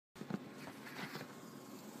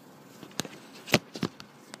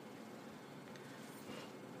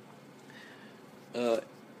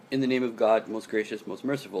In the name of God, most gracious, most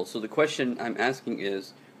merciful. So the question I'm asking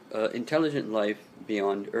is intelligent life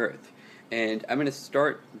beyond Earth. And I'm going to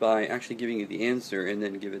start by actually giving you the answer and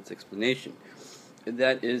then give its explanation.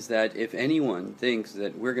 That is that if anyone thinks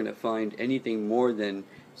that we're going to find anything more than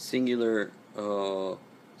singular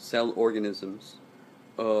cell organisms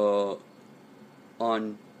uh,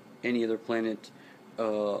 on any other planet,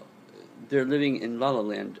 uh, they're living in La La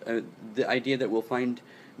Land. The idea that we'll find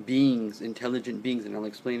beings, intelligent beings, and I'll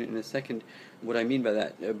explain it in a second what I mean by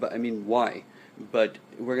that. But I mean why. But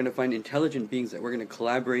we're going to find intelligent beings that we're going to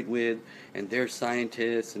collaborate with, and they're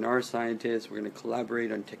scientists and our scientists. We're going to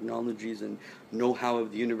collaborate on technologies and know-how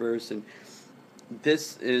of the universe, and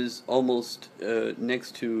this is almost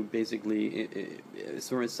next to basically,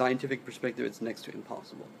 from a scientific perspective, it's next to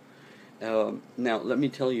impossible. Now, let me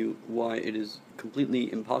tell you why it is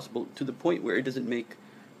completely impossible to the point where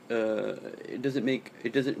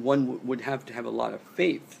one would have to have a lot of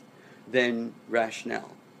faith than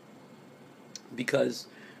rationale. Because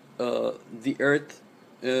the Earth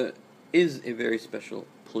is a very special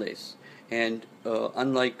place. And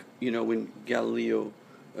unlike, when Galileo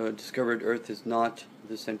discovered Earth is not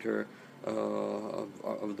the center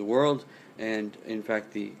of the world, and in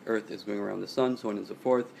fact the Earth is going around the sun, so on and so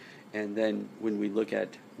forth. And then when we look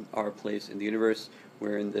at our place in the universe,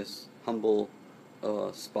 we're in this humble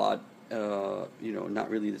spot, not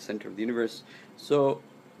really the center of the universe. So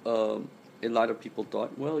a lot of people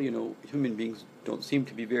thought, well, human beings don't seem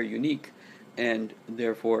to be very unique, and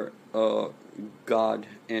therefore God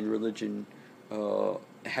and religion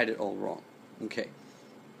had it all wrong. Okay.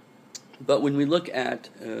 But when we look at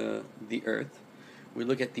the Earth, we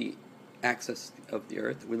look at the axis of the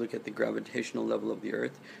Earth, we look at the gravitational level of the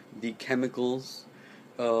Earth, the chemicals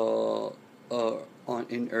in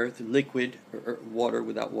Earth, liquid, or water.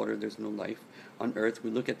 Without water there's no life on Earth.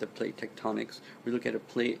 We look at the plate tectonics, we look at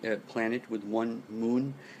a planet with one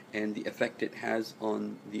moon and the effect it has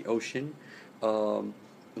on the ocean,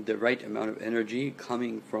 the right amount of energy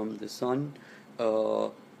coming from the sun,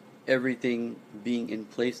 everything being in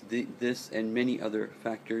place, this and many other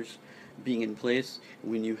factors being in place.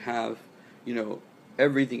 When you have,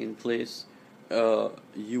 everything in place,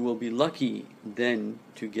 you will be lucky then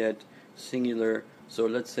to get singular. So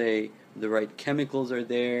let's say the right chemicals are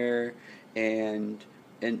there, and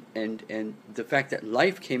the fact that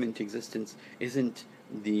life came into existence isn't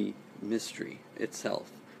the mystery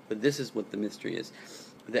itself, but this is what the mystery is.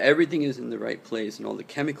 That everything is in the right place and all the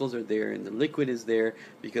chemicals are there and the liquid is there,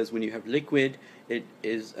 because when you have liquid, it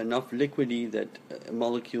is enough liquidy that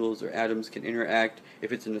molecules or atoms can interact.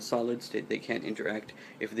 If it's in a solid state, they can't interact.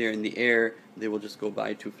 If they're in the air, they will just go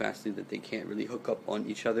by too fastly that they can't really hook up on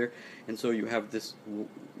each other. And so you have this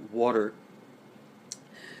water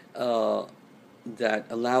that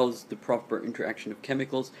allows the proper interaction of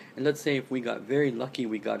chemicals. And let's say if we got very lucky,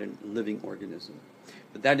 we got a living organism.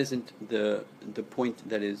 But that isn't the point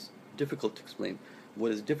that is difficult to explain.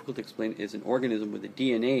 What is difficult to explain is an organism with a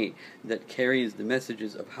DNA that carries the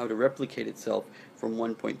messages of how to replicate itself from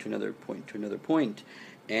one point to another point to another point.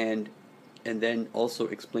 And then also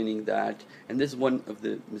explaining that, and this is one of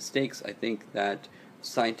the mistakes I think that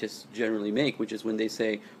scientists generally make, which is when they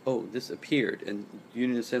say, oh, this appeared, and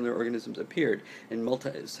unicellular organisms appeared, and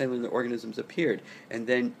multicellular organisms appeared, and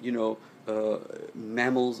then,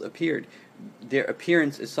 mammals appeared. Their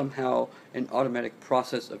appearance is somehow an automatic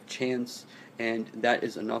process of chance, and that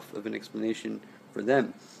is enough of an explanation for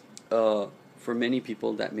them. For many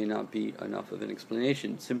people, that may not be enough of an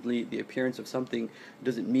explanation. Simply the appearance of something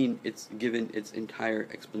doesn't mean it's given its entire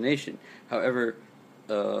explanation. However,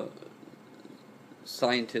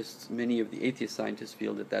 scientists, many of the atheist scientists,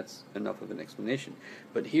 feel that that's enough of an explanation.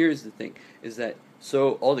 But here's the thing, is that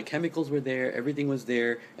so all the chemicals were there, everything was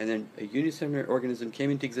there, and then a unicellular organism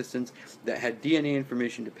came into existence that had DNA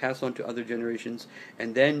information to pass on to other generations,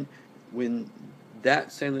 and then when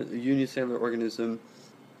that unicellular organism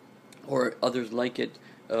or others like it,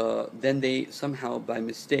 then they somehow by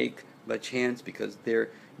mistake, by chance, because their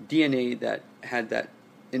DNA that had that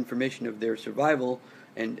information of their survival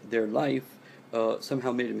and their life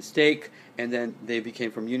somehow made a mistake, and then they became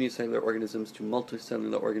from unicellular organisms to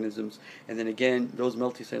multicellular organisms, and then again those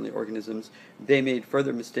multicellular organisms, they made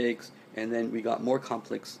further mistakes, and then we got more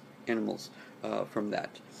complex animals from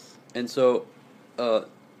that. And so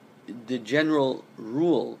the general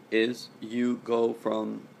rule is you go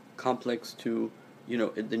from complex to,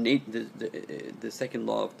 the second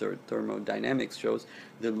law of thermodynamics shows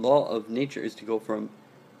the law of nature is to go from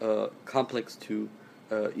complex to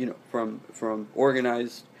from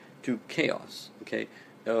organized to chaos. Okay,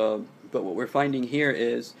 but what we're finding here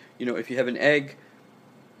is, if you have an egg,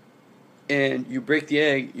 and you break the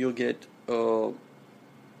egg, you'll get the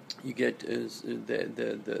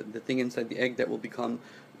thing inside the egg that will become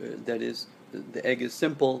that is the egg is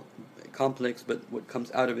simple, complex, but what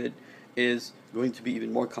comes out of it is going to be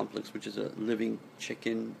even more complex, which is a living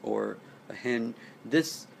chicken or a hen.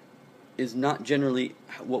 This is not generally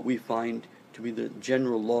what we find to be the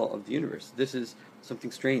general law of the universe. This is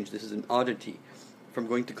something strange. This is an oddity, from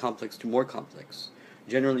going to complex to more complex.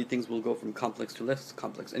 Generally, things will go from complex to less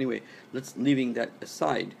complex. Anyway, leaving that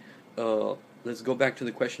aside, let's go back to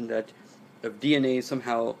the question that of DNA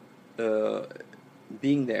somehow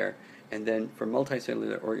being there, and then for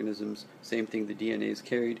multicellular organisms, same thing, the DNA is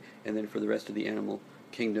carried, and then for the rest of the animal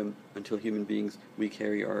kingdom, until human beings, we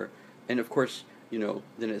carry our, and of course,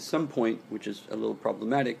 then at some point, which is a little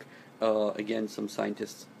problematic, again, some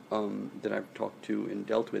scientists that I've talked to and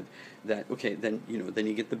dealt with, that, okay, then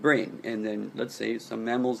you get the brain, and then let's say some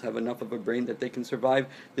mammals have enough of a brain that they can survive,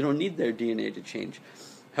 they don't need their DNA to change.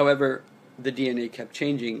 However, the DNA kept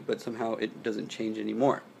changing, but somehow it doesn't change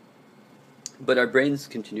anymore. But our brains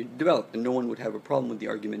continue to develop, and no one would have a problem with the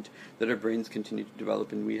argument that our brains continue to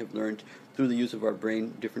develop, and we have learned through the use of our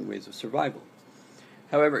brain different ways of survival.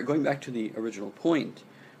 However, going back to the original point,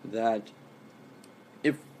 that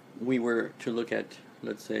if we were to look at,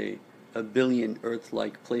 let's say, 1 billion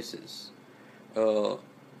Earth-like places,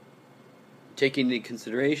 taking into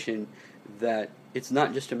consideration that it's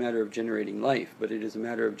not just a matter of generating life, but it is a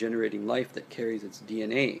matter of generating life that carries its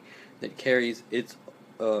DNA, that carries its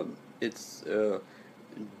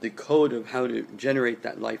the code of how to generate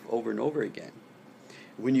that life over and over again.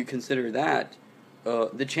 When you consider that,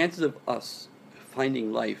 the chances of us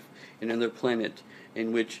finding life in another planet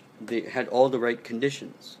in which they had all the right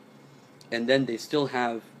conditions, and then they still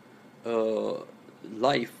have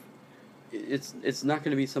life, it's not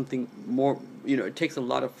going to be something more, it takes a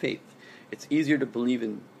lot of faith. It's easier to believe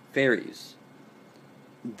in fairies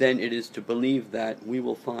than it is to believe that we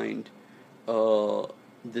will find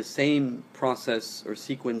the same process or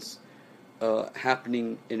sequence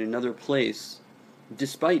happening in another place,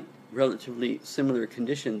 despite relatively similar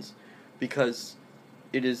conditions, because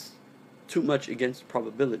it is too much against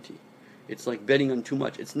probability. It's like betting on too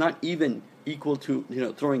much. It's not even equal to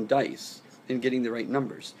throwing dice and getting the right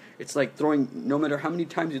numbers. It's like throwing, no matter how many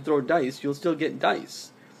times you throw dice, you'll still get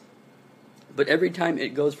dice. But every time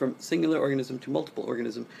it goes from singular organism to multiple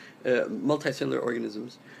organism, multicellular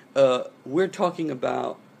organisms, we're talking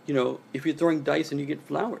about, if you're throwing dice and you get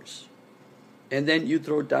flowers, and then you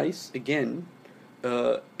throw dice again,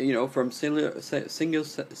 from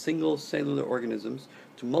single cellular organisms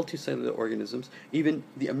to multicellular organisms, even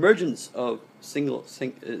the emergence of single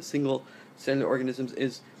cellular organisms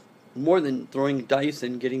is more than throwing dice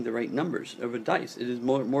and getting the right numbers of a dice. It is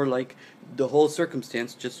more like the whole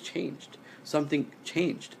circumstance just changed. Something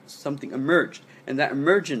changed, something emerged, and that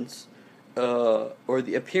emergence, or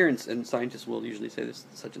the appearance, and scientists will usually say this,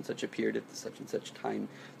 such and such appeared at such and such time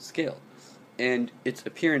scale, and its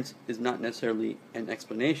appearance is not necessarily an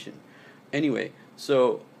explanation. Anyway,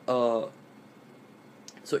 so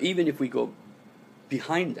even if we go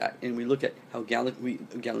behind that and we look at how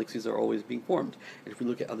galaxies are always being formed, and if we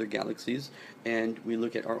look at other galaxies and we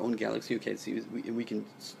look at our own galaxy, okay, so we can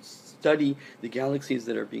study the galaxies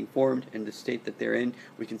that are being formed and the state that they're in.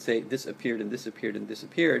 We can say this appeared and this appeared and this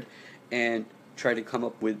appeared, and try to come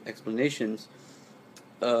up with explanations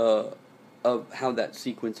of how that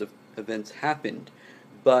sequence of events happened.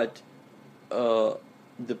 But the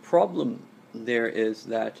problem there is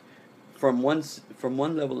that from one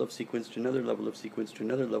level of sequence to another level of sequence to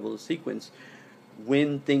another level of sequence,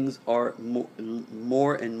 when things are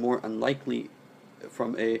more and more unlikely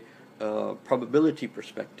from a probability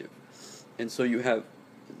perspective. And so you have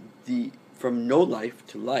from no life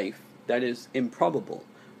to life, that is improbable,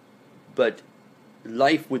 but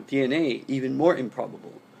life with DNA, even more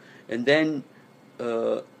improbable. And then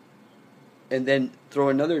throw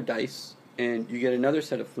another dice, and you get another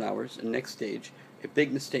set of flowers, and next stage, a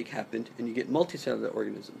big mistake happened, and you get multicellular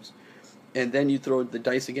organisms. And then you throw the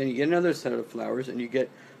dice again, you get another set of flowers, and you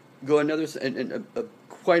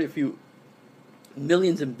quite a few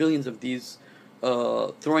millions and billions of these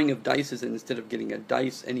throwing of dices, and instead of getting a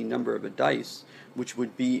dice, any number of a dice, which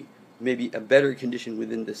would be maybe a better condition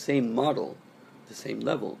within the same model, the same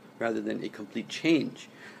level, rather than a complete change.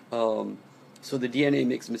 So the DNA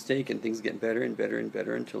makes a mistake, and things get better and better and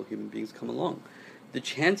better until human beings come along. The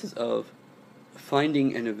chances of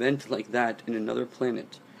finding an event like that in another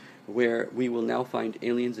planet, where we will now find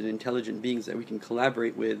aliens and intelligent beings that we can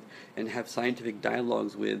collaborate with and have scientific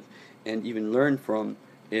dialogues with and even learn from,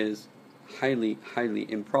 is highly, highly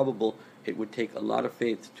improbable. It would take a lot of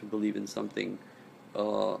faith to believe in something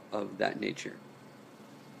of that nature.